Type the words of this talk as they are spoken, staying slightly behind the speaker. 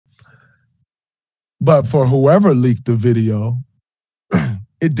But for whoever leaked the video,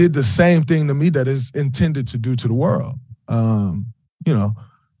 it did the same thing to me that it's intended to do to the world. You know,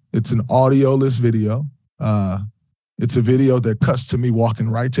 it's an audio-less video. It's a video that cuts to me walking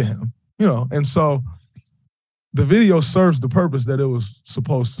right to him, you know, and so the video serves the purpose that it was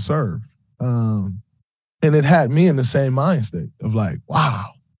supposed to serve. And it had me in the same mind state of like,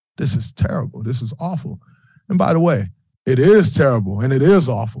 wow, this is terrible. This is awful. And by the way, it is terrible and it is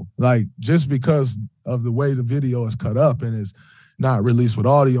awful. Like, just because of the way the video is cut up and is not released with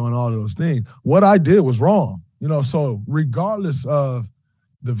audio and all of those things, what I did was wrong. You know, so regardless of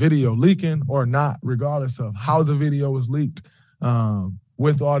the video leaking or not, regardless of how the video was leaked,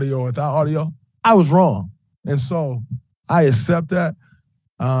 with audio or without audio, I was wrong. And so I accept that,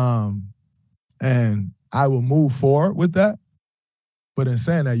 and I will move forward with that. But in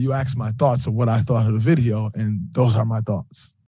saying that, you asked my thoughts of what I thought of the video, and those are my thoughts.